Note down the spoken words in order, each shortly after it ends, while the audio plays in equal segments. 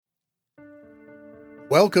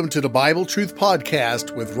Welcome to the Bible Truth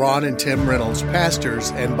Podcast with Ron and Tim Reynolds,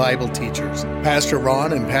 pastors and Bible teachers. Pastor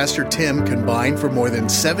Ron and Pastor Tim combined for more than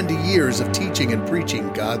 70 years of teaching and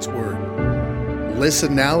preaching God's Word.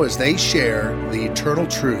 Listen now as they share the eternal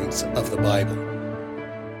truths of the Bible.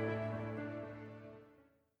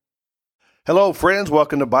 Hello, friends.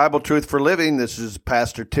 Welcome to Bible Truth for Living. This is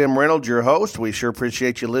Pastor Tim Reynolds, your host. We sure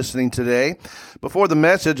appreciate you listening today. Before the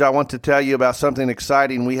message, I want to tell you about something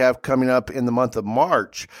exciting we have coming up in the month of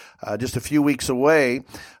March, just a few weeks away.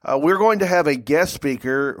 We're going to have a guest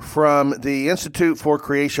speaker from the Institute for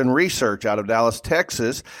Creation Research out of Dallas,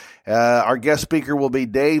 Texas. Our guest speaker will be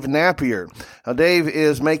Dave Napier. Now, Dave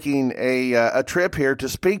is making a trip here to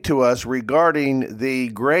speak to us regarding the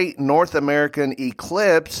great North American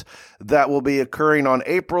eclipse that will be occurring on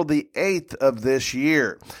April the 8th of this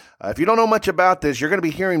year. If you don't know much about this, you're going to be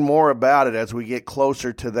hearing more about it as we get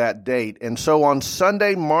closer to that date. And so on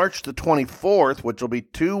Sunday, March the 24th, which will be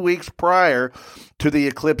 2 weeks prior to the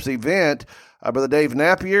eclipse event, Brother Dave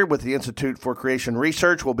Napier with the Institute for Creation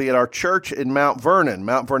Research will be at our church in Mount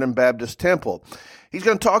Vernon Baptist Temple. He's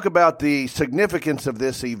going to talk about the significance of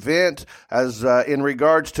this event as in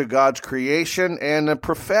regards to God's creation and the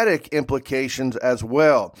prophetic implications as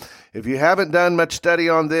well. If you haven't done much study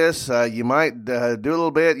on this, you might do a little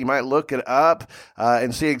bit. You might look it up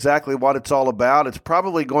and see exactly what it's all about. It's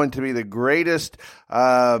probably going to be the greatest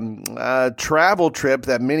travel trip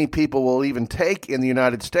that many people will even take in the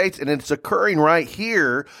United States, and it's occurring right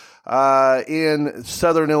here in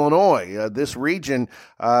southern Illinois. This region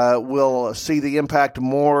will see the impact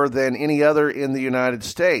more than any other in the United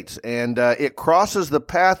States, and it crosses the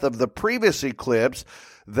path of the previous eclipse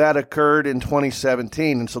that occurred in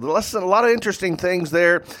 2017. And so there's a lot of interesting things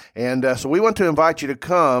there. And so we want to invite you to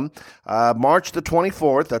come March the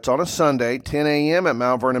 24th, that's on a Sunday, 10 a.m. at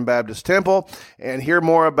Mount Vernon Baptist Temple, and hear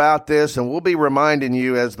more about this. And we'll be reminding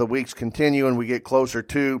you as the weeks continue and we get closer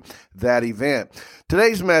to that event.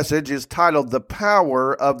 Today's message is titled, The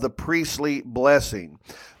Power of the Priestly Blessing.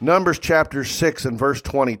 Numbers chapter 6 and verse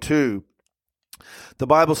 22. The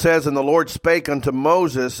Bible says, And the Lord spake unto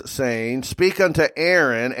Moses, saying, Speak unto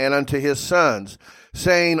Aaron and unto his sons,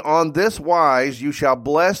 saying, On this wise you shall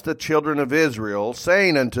bless the children of Israel,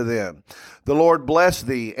 saying unto them, The Lord bless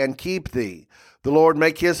thee and keep thee. The Lord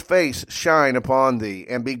make his face shine upon thee,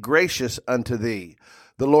 and be gracious unto thee.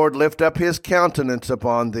 The Lord lift up his countenance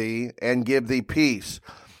upon thee, and give thee peace.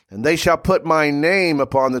 And they shall put my name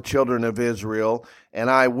upon the children of Israel, and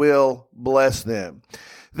I will bless them.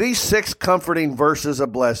 These 6 comforting verses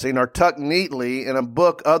of blessing are tucked neatly in a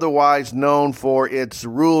book otherwise known for its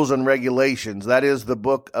rules and regulations. That is the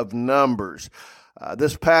book of Numbers.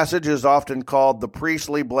 This passage is often called the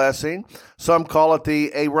priestly blessing. Some call it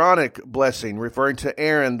the Aaronic blessing, referring to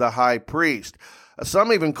Aaron, the high priest.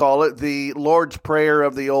 Some even call it the Lord's Prayer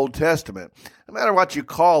of the Old Testament. No matter what you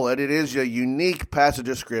call it, it is a unique passage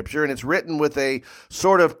of Scripture, and it's written with a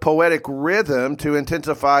sort of poetic rhythm to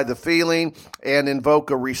intensify the feeling and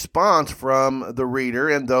invoke a response from the reader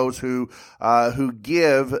and those who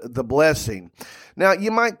give the blessing. Now,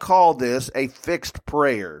 you might call this a fixed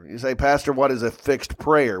prayer. You say, Pastor, what is a fixed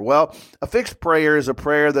prayer? Well, a fixed prayer is a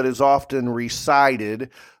prayer that is often recited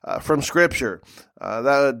from Scripture.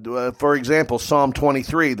 For example, Psalm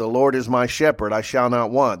 23, the Lord is my shepherd, I shall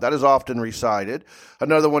not want. That is often recited.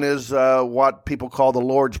 Another one is what people call the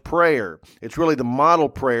Lord's Prayer. It's really the model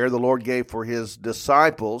prayer the Lord gave for his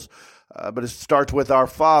disciples. But it starts with Our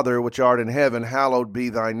Father, which art in heaven, hallowed be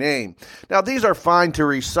thy name. Now, these are fine to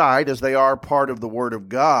recite as they are part of the Word of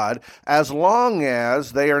God, as long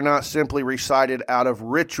as they are not simply recited out of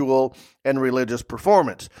ritual and religious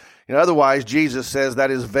performance. Otherwise, Jesus says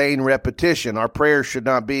that is vain repetition. Our prayers should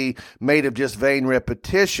not be made of just vain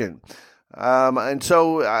repetition. And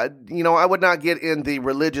so, I would not get in the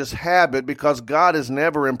religious habit because God is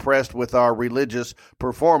never impressed with our religious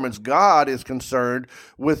performance. God is concerned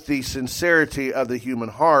with the sincerity of the human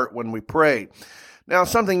heart when we pray. Now,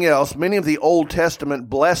 something else, many of the Old Testament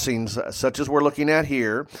blessings, such as we're looking at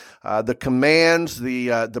here, the commands,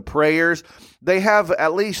 the prayers, they have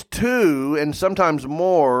at least 2 and sometimes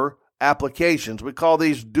more applications. We call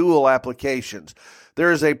these dual applications.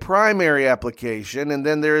 There is a primary application, and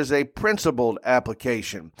then there is a principled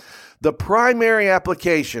application. The primary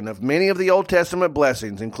application of many of the Old Testament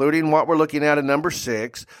blessings, including what we're looking at in number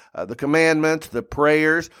 6, the commandments, the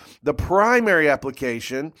prayers, the primary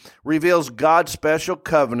application reveals God's special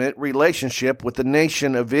covenant relationship with the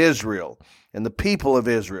nation of Israel and the people of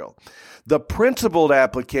Israel. The principled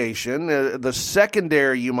application, the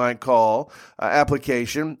secondary you might call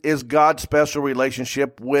application, is God's special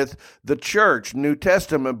relationship with the church, New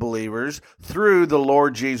Testament believers, through the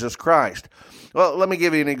Lord Jesus Christ. Well, let me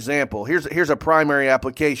give you an example. Here's a primary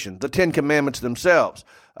application. The Ten Commandments themselves.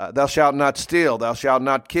 Thou shalt not steal, thou shalt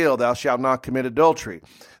not kill, thou shalt not commit adultery.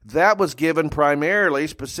 That was given primarily,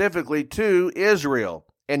 specifically to Israel.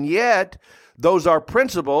 And yet, those are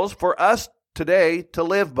principles for us today to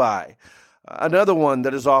live by. Another one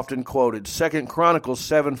that is often quoted, 2 Chronicles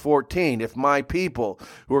 7:14, if my people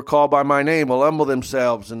who are called by my name will humble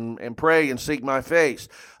themselves and pray and seek my face.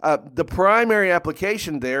 The primary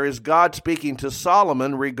application there is God speaking to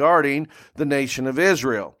Solomon regarding the nation of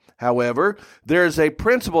Israel. However, there is a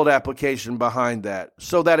principled application behind that,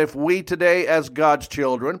 so that if we today as God's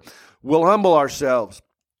children will humble ourselves,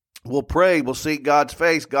 we'll pray, we'll seek God's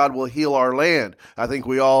face, God will heal our land. I think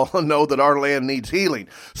we all know that our land needs healing.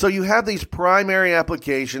 So you have these primary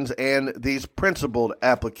applications and these principled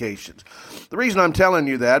applications. The reason I'm telling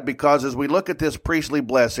you that, because as we look at this priestly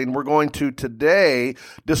blessing, we're going to today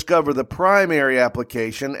discover the primary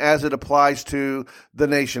application as it applies to the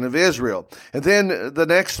nation of Israel. And then the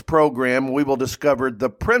next program, we will discover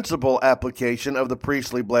the principal application of the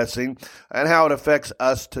priestly blessing and how it affects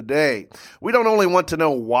us today. We don't only want to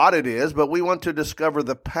know what it is, but we want to discover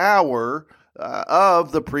the power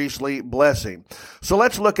of the priestly blessing. So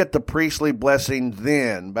let's look at the priestly blessing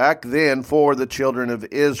back then for the children of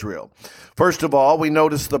Israel. First of all, we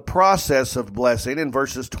notice the process of blessing in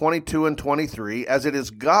verses 22 and 23, as it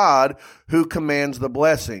is God who commands the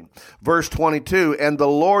blessing. Verse 22, and the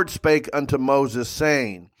Lord spake unto Moses,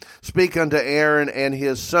 saying, speak unto Aaron and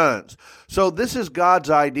his sons. So this is God's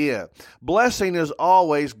idea. Blessing is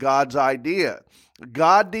always God's idea.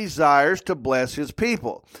 God desires to bless his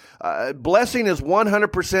people. Blessing is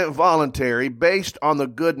 100% voluntary based on the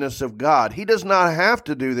goodness of God. He does not have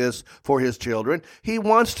to do this for his children. He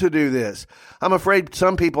wants to do this. I'm afraid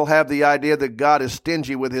some people have the idea that God is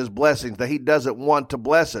stingy with his blessings, that he doesn't want to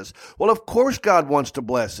bless us. Well, of course God wants to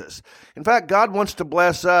bless us. In fact, God wants to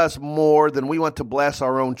bless us more than we want to bless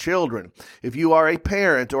our own children. If you are a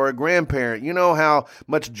parent or a grandparent, you know how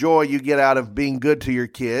much joy you get out of being good to your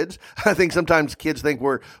kids. I think sometimes kids think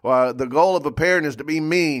the goal of a parent is to be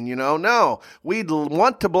mean. No, we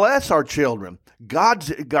want to bless our children.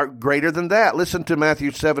 God's greater than that. Listen to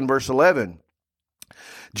Matthew 7, verse 11.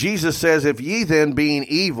 Jesus says, if ye then, being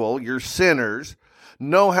evil, you're sinners,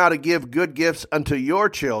 know how to give good gifts unto your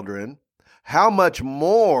children, how much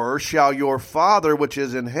more shall your Father which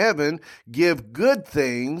is in heaven give good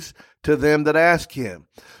things to them that ask him?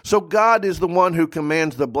 So God is the one who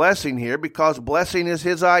commands the blessing here, because blessing is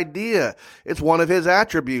his idea. It's one of his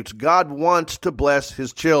attributes. God wants to bless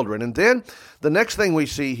his children. And then the next thing we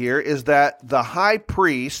see here is that the high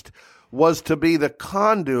priest was to be the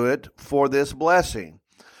conduit for this blessing.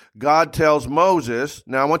 God tells Moses,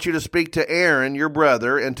 now I want you to speak to Aaron, your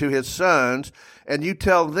brother, and to his sons, and you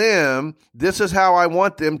tell them, this is how I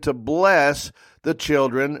want them to bless the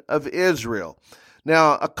children of Israel.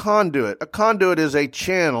 Now, a conduit is a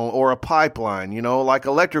channel or a pipeline, like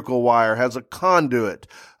electrical wire has a conduit.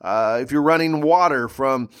 If you're running water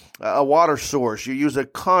from a water source, you use a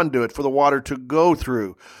conduit for the water to go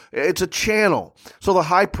through. It's a channel. So the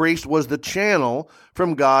high priest was the channel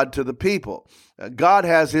from God to the people. God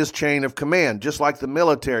has his chain of command, just like the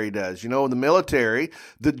military does. In the military,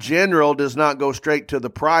 the general does not go straight to the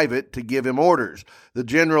private to give him orders. The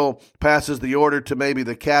general passes the order to maybe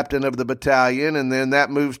the captain of the battalion, and then that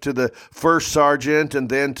moves to the first sergeant, and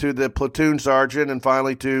then to the platoon sergeant, and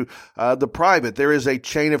finally to the private. There is a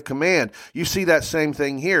chain of command. You see that same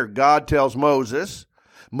thing here. God tells Moses.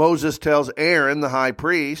 Moses tells Aaron, the high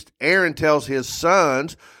priest. Aaron tells his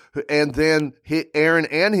sons, and then Aaron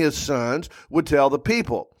and his sons would tell the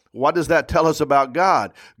people. What does that tell us about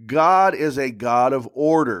God? God is a God of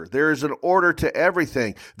order. There is an order to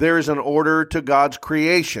everything. There is an order to God's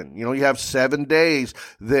creation. You have 7 days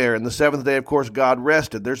there, and the seventh day, of course, God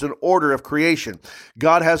rested. There's an order of creation.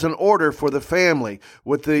 God has an order for the family,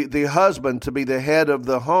 with the husband to be the head of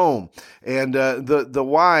the home, and the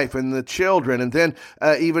wife and the children, and then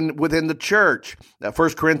even within the church. 1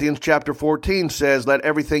 Corinthians chapter 14 says, let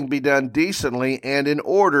everything be done decently and in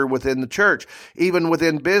order within the church. Even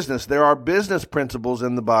within business, there are business principles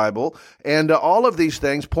in the Bible, and all of these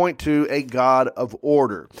things point to a God of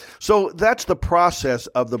order. So that's the process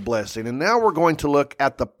of the blessing. And now we're going to look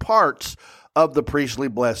at the parts of the priestly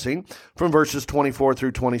blessing from verses 24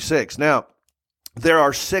 through 26. Now, there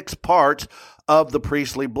are 6 parts of the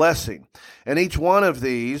priestly blessing. And each one of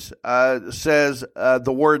these says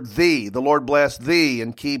the word thee. The Lord bless thee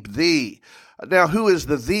and keep thee. Now, who is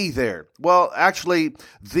the thee there? Well, actually,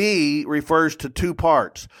 thee refers to 2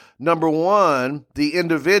 parts. Number 1, the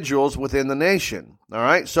individuals within the nation. All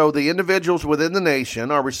right, so the individuals within the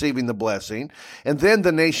nation are receiving the blessing, and then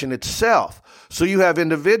the nation itself. So you have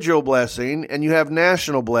individual blessing and you have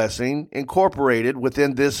national blessing incorporated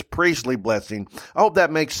within this priestly blessing. I hope that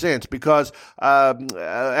makes sense because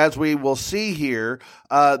as we will see here,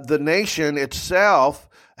 the nation itself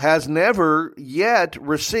has never yet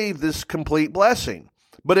received this complete blessing,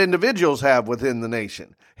 but individuals have within the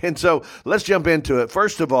nation. And so let's jump into it.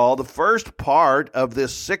 First of all, the first part of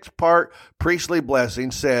this 6-part priestly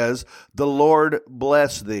blessing says, "The Lord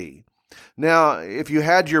bless thee." Now, if you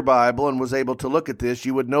had your Bible and was able to look at this,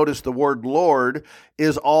 you would notice the word Lord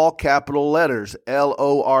is all capital letters,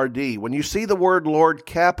 L-O-R-D. When you see the word Lord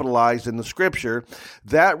capitalized in the Scripture,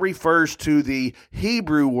 that refers to the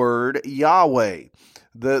Hebrew word Yahweh.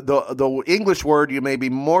 The English word you may be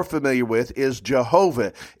more familiar with is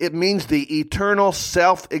Jehovah. It means the eternal,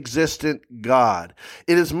 self-existent God.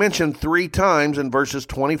 It is mentioned 3 times in verses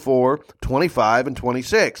 24, 25, and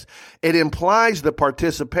 26. It implies the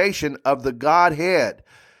participation of the Godhead.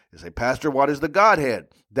 You say, "Pastor, what is the Godhead?"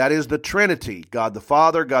 That is the Trinity, God the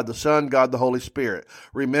Father, God the Son, God the Holy Spirit.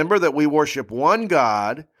 Remember that we worship one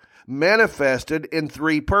God manifested in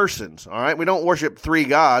 3 persons. All right. We don't worship 3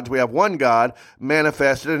 gods. We have one God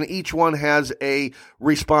manifested, and each one has a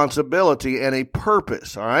responsibility and a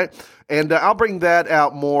purpose. All right. And I'll bring that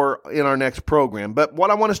out more in our next program. But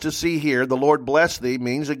what I want us to see here, the Lord bless thee,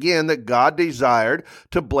 means again that God desired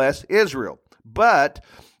to bless Israel, but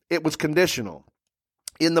it was conditional.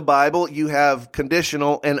 In the Bible, you have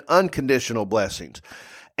conditional and unconditional blessings.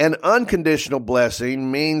 An unconditional blessing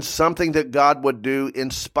means something that God would do in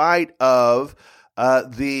spite of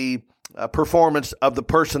the performance of the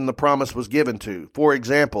person the promise was given to. For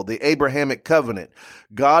example, the Abrahamic covenant.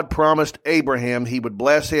 God promised Abraham he would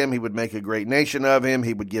bless him, he would make a great nation of him,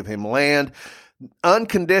 he would give him land.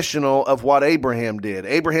 Unconditional of what Abraham did.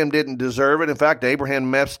 Abraham didn't deserve it. In fact, Abraham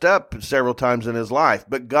messed up several times in his life.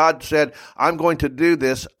 But God said, "I'm going to do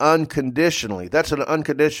this unconditionally." That's an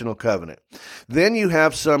unconditional covenant. Then you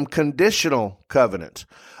have some conditional covenants.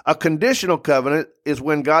 A conditional covenant is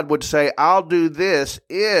when God would say, "I'll do this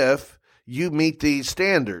if you meet these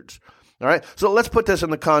standards." All right. So let's put this in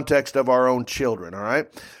the context of our own children. All right.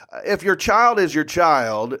 If your child is your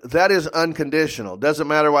child, that is unconditional. Doesn't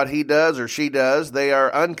matter what he does or she does. They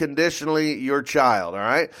are unconditionally your child. All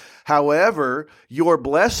right. However, you're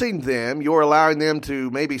blessing them, you're allowing them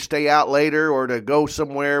to maybe stay out later or to go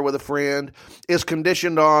somewhere with a friend, is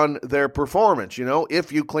conditioned on their performance. You know,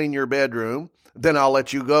 if you clean your bedroom, then I'll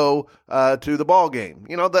let you go to the ball game.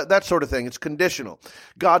 You know, that sort of thing. It's conditional.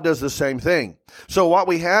 God does the same thing. So what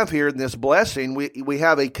we have here in this blessing, we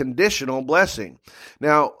have a conditional blessing.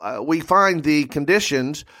 Now, we find the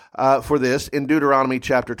conditions for this in Deuteronomy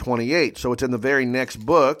chapter 28. So it's in the very next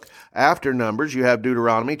book after Numbers. You have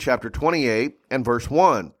Deuteronomy chapter 28 and verse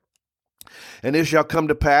 1. "And it shall come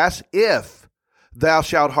to pass, if thou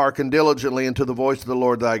shalt hearken diligently unto the voice of the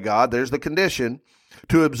Lord thy God," there's the condition,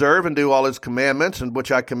 "to observe and do all his commandments, and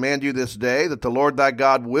which I command you this day, that the Lord thy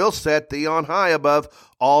God will set thee on high above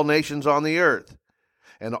all nations on the earth.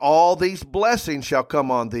 And all these blessings shall come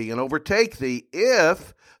on thee and overtake thee,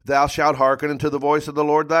 if thou shalt hearken unto the voice of the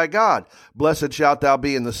Lord thy God. Blessed shalt thou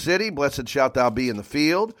be in the city, blessed shalt thou be in the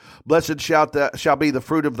field, blessed shall be the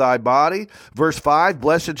fruit of thy body." Verse 5,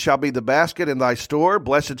 "Blessed shall be the basket in thy store,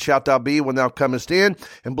 blessed shalt thou be when thou comest in,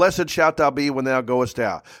 and blessed shalt thou be when thou goest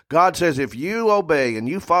out." God says, if you obey and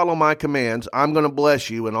you follow my commands, I'm going to bless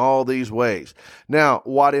you in all these ways. Now,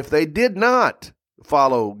 what if they did not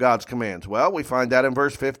follow God's commands? Well, we find that in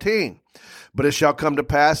verse 15. "But it shall come to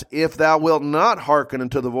pass, if thou wilt not hearken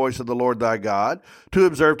unto the voice of the Lord thy God, to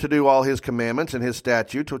observe to do all his commandments and his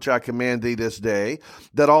statutes, which I command thee this day,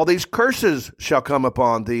 that all these curses shall come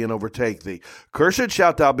upon thee and overtake thee. Cursed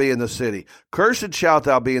shalt thou be in the city, cursed shalt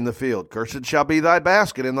thou be in the field, cursed shall be thy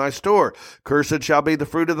basket in thy store, cursed shall be the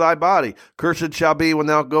fruit of thy body, cursed shall be when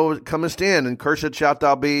thou comest in, and cursed shalt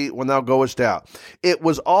thou be when thou goest out." It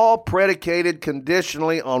was all predicated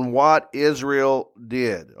conditionally on what Israel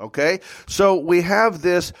did, okay? So we have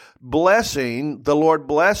this blessing, the Lord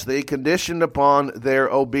bless thee, conditioned upon their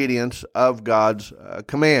obedience of God's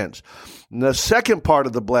commands. And the second part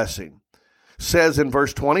of the blessing says in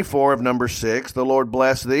verse 24 of number 6, "The Lord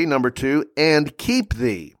bless thee," number 2, "and keep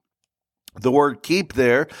thee." The word keep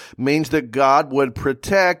there means that God would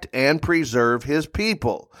protect and preserve his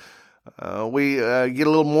people. We get a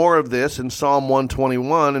little more of this in Psalm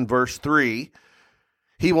 121 and verse 3.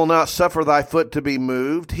 "He will not suffer thy foot to be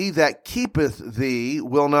moved. He that keepeth thee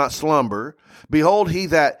will not slumber. Behold, he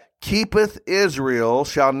that keepeth Israel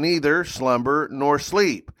shall neither slumber nor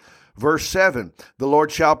sleep." Verse 7, the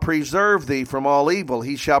Lord shall preserve thee from all evil.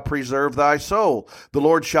 He shall preserve thy soul. The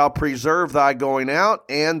Lord shall preserve thy going out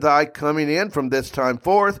and thy coming in from this time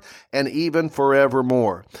forth and even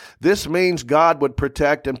forevermore. This means God would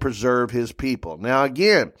protect and preserve his people. Now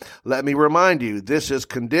again, let me remind you, this is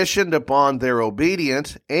conditioned upon their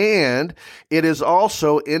obedience, and it is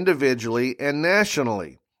also individually and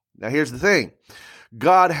nationally. Now here's the thing.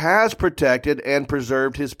 God has protected and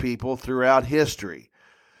preserved his people throughout history.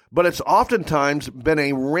 But it's oftentimes been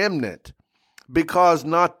a remnant because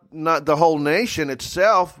not the whole nation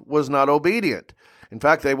itself was not obedient. In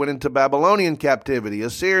fact, they went into Babylonian captivity,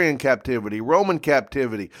 Assyrian captivity, Roman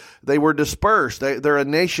captivity. They were dispersed. They're a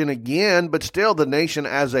nation again, but still the nation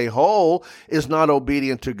as a whole is not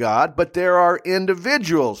obedient to God, but there are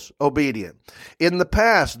individuals obedient. In the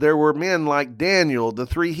past, there were men like Daniel, the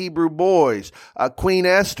 3 Hebrew boys, Queen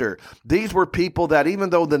Esther. These were people that even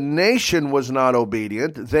though the nation was not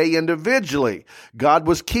obedient, they individually, God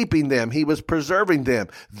was keeping them. He was preserving them.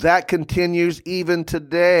 That continues even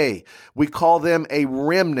today. We call them a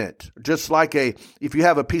remnant, just like if you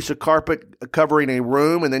have a piece of carpet covering a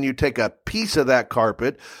room and then you take a piece of that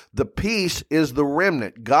carpet, the piece is the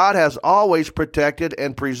remnant. God has always protected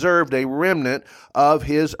and preserved a remnant of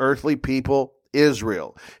his earthly people,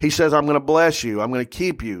 Israel. He says, I'm going to bless you. I'm going to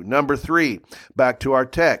keep you. Number 3, back to our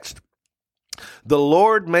text. The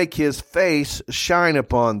Lord make his face shine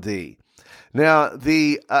upon thee. Now,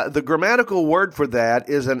 the grammatical word for that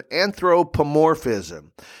is an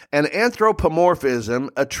anthropomorphism. An anthropomorphism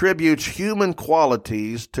attributes human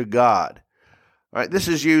qualities to God. All right, this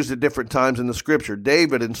is used at different times in the Scripture.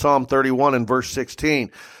 David in Psalm 31 and verse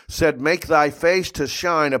 16 said, make thy face to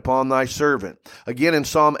shine upon thy servant. Again in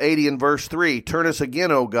Psalm 80 and verse 3, turn us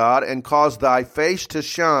again, O God, and cause thy face to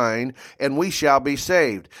shine, and we shall be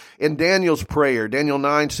saved. In Daniel's prayer, Daniel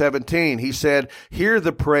 9:17, he said, hear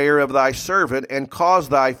the prayer of thy servant, and cause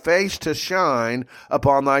thy face to shine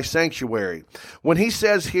upon thy sanctuary. When he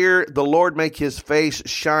says here, the Lord make his face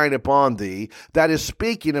shine upon thee, that is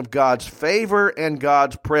speaking of God's favor and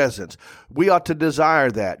God's presence. We ought to desire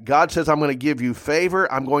that. God says, I'm going to give you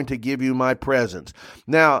favor. I'm going to give you my presence.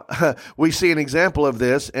 Now, we see an example of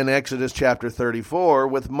this in Exodus chapter 34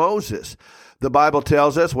 with Moses. The Bible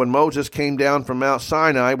tells us when Moses came down from Mount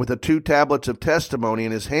Sinai with the 2 tablets of testimony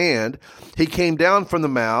in his hand, he came down from the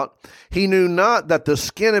mount. He knew not that the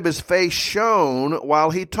skin of his face shone while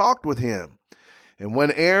he talked with him. And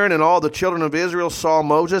when Aaron and all the children of Israel saw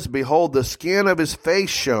Moses, behold, the skin of his face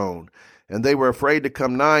shone, and they were afraid to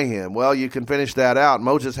come nigh him. Well, you can finish that out.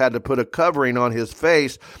 Moses had to put a covering on his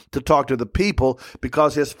face to talk to the people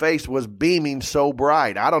because his face was beaming so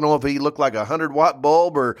bright. I don't know if he looked like a 100-watt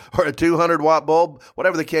bulb or a 200-watt bulb.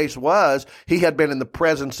 Whatever the case was, he had been in the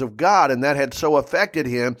presence of God, and that had so affected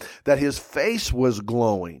him that his face was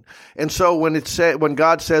glowing. And so when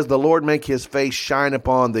God says, the Lord make his face shine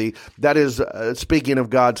upon thee, that is speaking of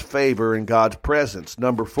God's favor and God's presence.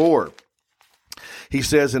 Number 4. He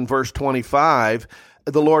says in verse 25,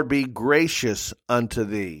 the Lord be gracious unto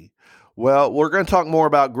thee. Well, we're going to talk more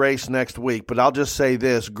about grace next week, but I'll just say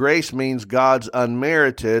this. Grace means God's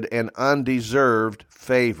unmerited and undeserved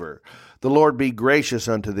favor. The Lord be gracious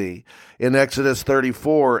unto thee. In Exodus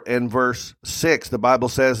 34 and verse 6, the Bible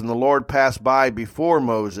says, and the Lord passed by before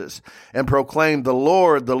Moses and proclaimed, the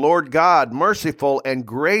Lord God, merciful and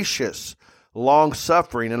gracious,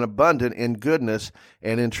 long-suffering and abundant in goodness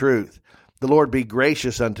and in truth. The Lord be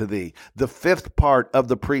gracious unto thee. The 5th part of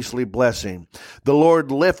the priestly blessing. The Lord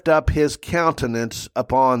lift up his countenance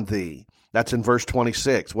upon thee. That's in verse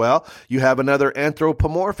 26. Well, you have another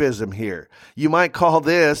anthropomorphism here. You might call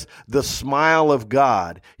this the smile of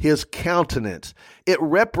God, his countenance. It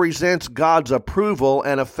represents God's approval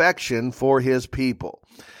and affection for his people.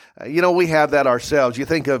 We have that ourselves. You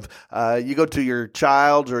think of, you go to your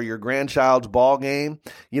child's or your grandchild's ball game.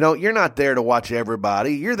 You're not there to watch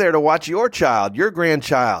everybody. You're there to watch your child, your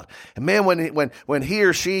grandchild. And man, when he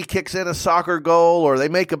or she kicks in a soccer goal or they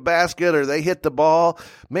make a basket or they hit the ball,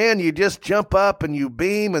 man, you just jump up and you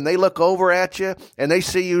beam and they look over at you and they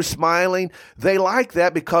see you smiling. They like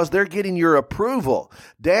that because they're getting your approval.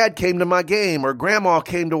 Dad came to my game or grandma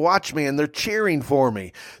came to watch me and they're cheering for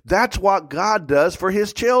me. That's what God does for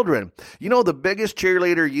his children. The biggest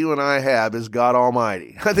cheerleader you and I have is God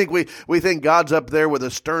Almighty. I think we think God's up there with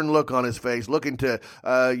a stern look on his face, looking to,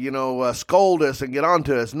 scold us and get on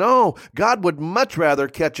to us. No, God would much rather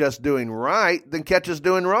catch us doing right than catch us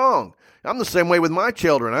doing wrong. I'm the same way with my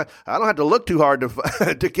children. I don't have to look too hard to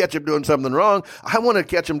to catch them doing something wrong. I want to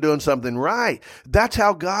catch them doing something right. That's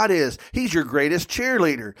how God is. He's your greatest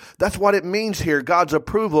cheerleader. That's what it means here. God's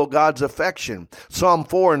approval, God's affection. Psalm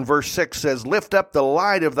 4 and verse 6 says, lift up the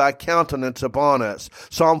light of thy countenance upon us.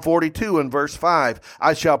 Psalm 42 and verse 5,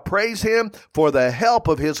 I shall praise him for the help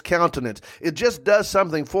of his countenance. It just does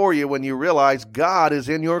something for you when you realize God is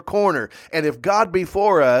in your corner. And if God be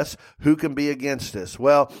for us, who can be against us?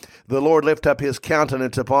 Well, the Lord lift up his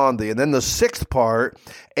countenance upon thee. And then the sixth part,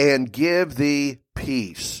 and give thee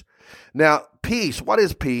peace. Now, peace, what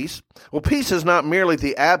is peace? Well, peace is not merely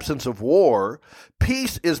the absence of war.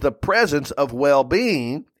 Peace is the presence of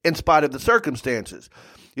well-being in spite of the circumstances.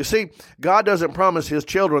 You see, God doesn't promise his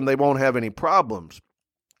children they won't have any problems.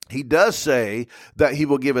 He does say that he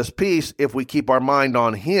will give us peace if we keep our mind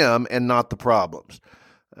on him and not the problems.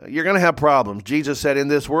 You're going to have problems. Jesus said, in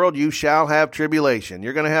this world, you shall have tribulation.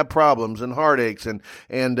 You're going to have problems and heartaches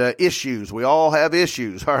and issues. We all have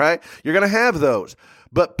issues, all right? You're going to have those.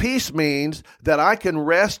 But peace means that I can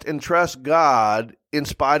rest and trust God in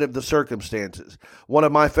spite of the circumstances. One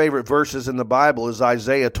of my favorite verses in the Bible is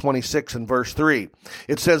Isaiah 26 and verse 3.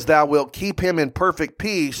 It says, thou wilt keep him in perfect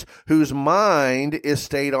peace whose mind is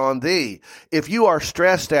stayed on thee. If you are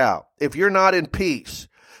stressed out, if you're not in peace,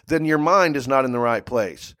 then your mind is not in the right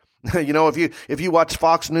place. You know, if you watch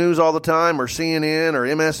Fox News all the time or CNN or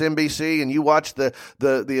MSNBC and you watch the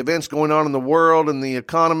events going on in the world and the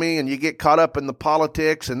economy and you get caught up in the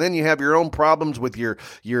politics and then you have your own problems with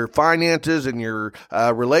your finances and your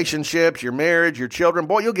relationships, your marriage, your children,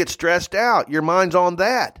 boy, you'll get stressed out. Your mind's on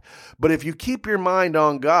that. But if you keep your mind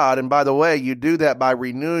on God, and by the way, you do that by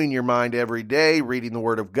renewing your mind every day, reading the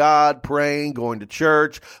Word of God, praying, going to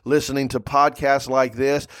church, listening to podcasts like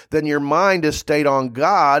this, then your mind is stayed on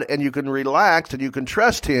God and you can relax and you can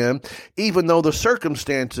trust him even though the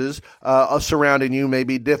circumstances surrounding you may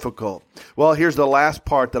be difficult. Well, here's the last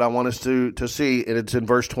part that I want us to see, and it's in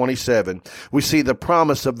verse 27. We see the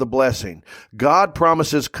promise of the blessing. God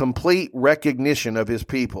promises complete recognition of his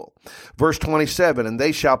people. Verse 27, and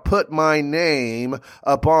they shall put my name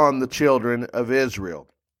upon the children of Israel.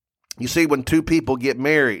 You see, when two people get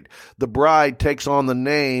married, the bride takes on the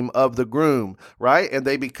name of the groom, right? And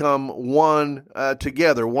they become one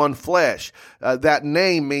together, one flesh. That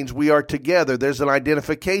name means we are together. There's an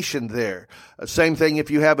identification there. Same thing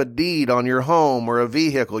if you have a deed on your home or a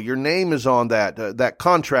vehicle. Your name is on that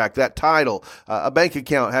contract, that title. A bank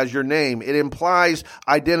account has your name. It implies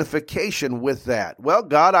identification with that. Well,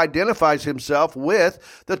 God identifies himself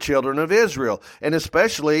with the children of Israel, and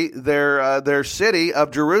especially their city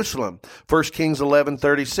of Jerusalem. 1 Kings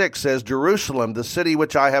 11:36 says, Jerusalem, the city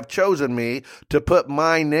which I have chosen me to put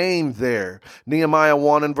my name there. Nehemiah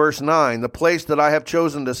 1 and verse 9, the place that I have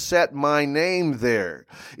chosen to set my name there.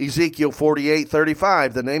 Ezekiel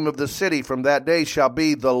 48:35, the name of the city from that day shall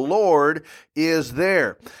be, the Lord is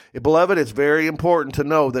there. Beloved, it's very important to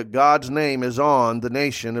know that God's name is on the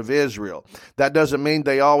nation of Israel. That doesn't mean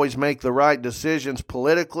they always make the right decisions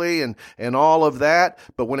politically and all of that,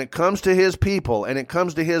 but when it comes to his people and it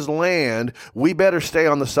comes to his land, we better stay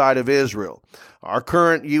on the side of Israel. Our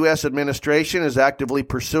current U.S. administration is actively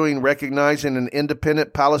pursuing recognizing an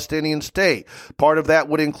independent Palestinian state. Part of that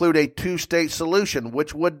would include a two-state solution,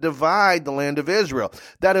 which would divide the land of Israel.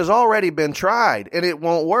 That has already been tried, and it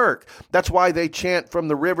won't work. That's why they chant from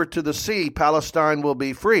the river to the sea, Palestine will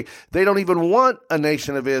be free. They don't even want a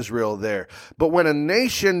nation of Israel there. But when a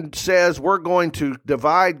nation says we're going to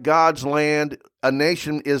divide God's land, a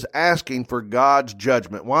nation is asking for God's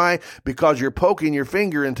judgment. Why? Because you're poking your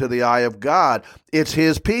finger into the eye of God. It's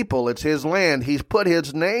his people. It's his land. He's put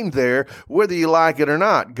his name there, whether you like it or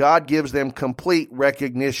not. God gives them complete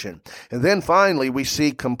recognition. And then finally, we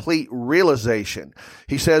see complete realization.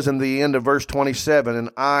 He says in the end of verse 27, and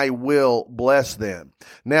I will bless them.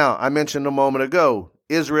 Now, I mentioned a moment ago,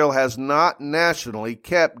 Israel has not nationally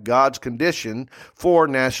kept God's condition for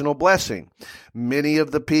national blessing. Many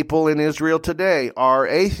of the people in Israel today are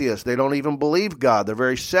atheists. They don't even believe God. They're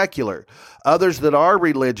very secular. Others that are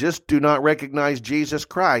religious do not recognize Jesus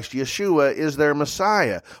Christ. Yeshua is their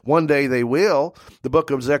Messiah. One day they will. The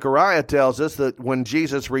book of Zechariah tells us that when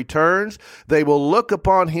Jesus returns, they will look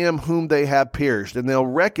upon him whom they have pierced, and they'll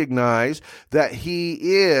recognize that he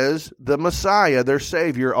is the Messiah, their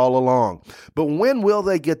Savior all along. But when will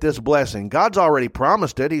they get this blessing? God's already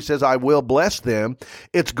promised it. He says, I will bless them.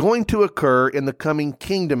 It's going to occur in the coming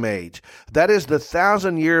kingdom age. That is the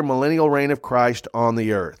 1,000-year millennial reign of Christ on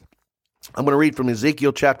the earth. I'm going to read from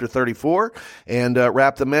Ezekiel chapter 34 and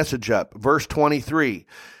wrap the message up. Verse 23,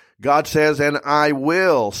 God says, and I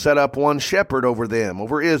will set up one shepherd over them,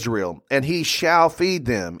 over Israel, and he shall feed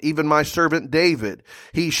them, even my servant David.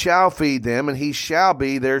 He shall feed them, and he shall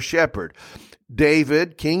be their shepherd.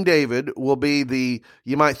 David, King David, will be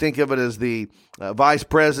you might think of it as the vice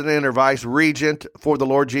president or vice regent for the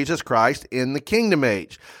Lord Jesus Christ in the kingdom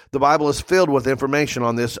age. The Bible is filled with information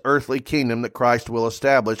on this earthly kingdom that Christ will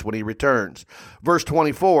establish when he returns. Verse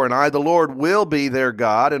 24, and I, the Lord, will be their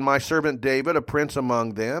God, and my servant David, a prince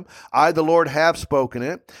among them. I, the Lord, have spoken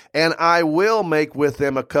it, and I will make with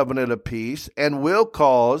them a covenant of peace, and will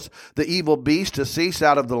cause the evil beast to cease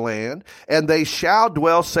out of the land, and they shall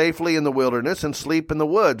dwell safely in the wilderness and sleep in the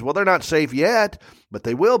woods. Well, they're not safe yet, but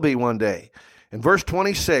they will be one day. In verse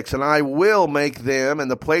 26, and I will make them and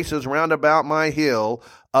the places round about my hill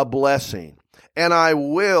a blessing, and I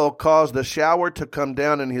will cause the shower to come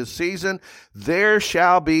down in his season. There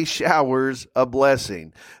shall be showers of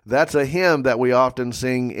blessing. That's a hymn that we often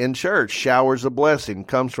sing in church. Showers of blessing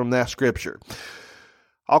comes from that scripture.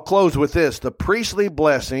 I'll close with this. The priestly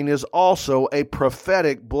blessing is also a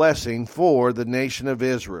prophetic blessing for the nation of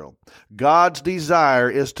Israel. God's desire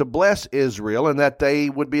is to bless Israel and that they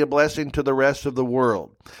would be a blessing to the rest of the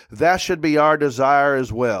world. That should be our desire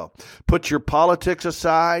as well. Put your politics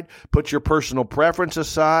aside. Put your personal preference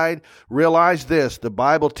aside. Realize this. The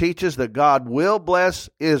Bible teaches that God will bless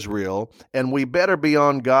Israel, and we better be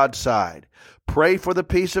on God's side. Pray for the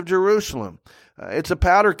peace of Jerusalem. It's a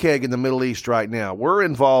powder keg in the Middle East right now. We're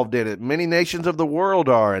involved in it. Many nations of the world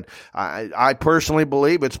are. And I personally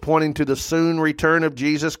believe it's pointing to the soon return of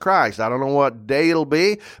Jesus Christ. I don't know what day it'll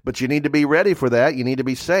be, but you need to be ready for that. You need to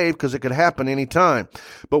be saved because it could happen anytime.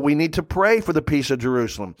 But we need to pray for the peace of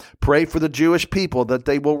Jerusalem. Pray for the Jewish people that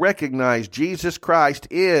they will recognize Jesus Christ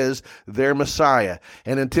is their Messiah.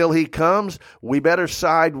 And until he comes, we better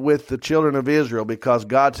side with the children of Israel because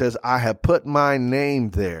God says, I have put my name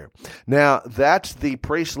there. Now, that's the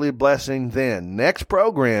priestly blessing then. Next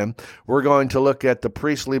program, we're going to look at the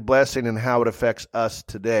priestly blessing and how it affects us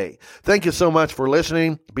today. Thank you so much for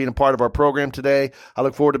listening, being a part of our program today. I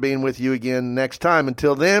look forward to being with you again next time.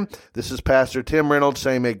 Until then, this is Pastor Tim Reynolds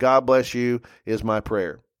saying, may God bless you is my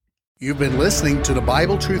prayer. You've been listening to the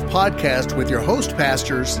Bible Truth Podcast with your host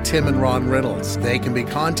pastors, Tim and Ron Reynolds. They can be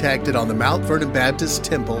contacted on the Mount Vernon Baptist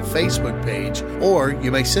Temple Facebook page, or you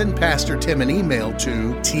may send Pastor Tim an email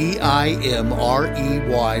to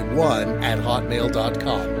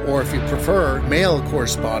timrey1@hotmail.com. Or if you prefer, mail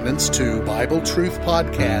correspondence to Bible Truth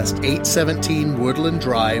Podcast, 817 Woodland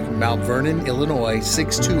Drive, Mount Vernon, Illinois,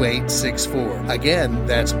 62864. Again,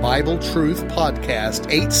 that's Bible Truth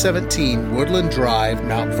Podcast, 817 Woodland Drive,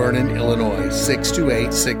 Mount Vernon, Illinois,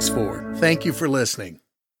 62864. Thank you for listening.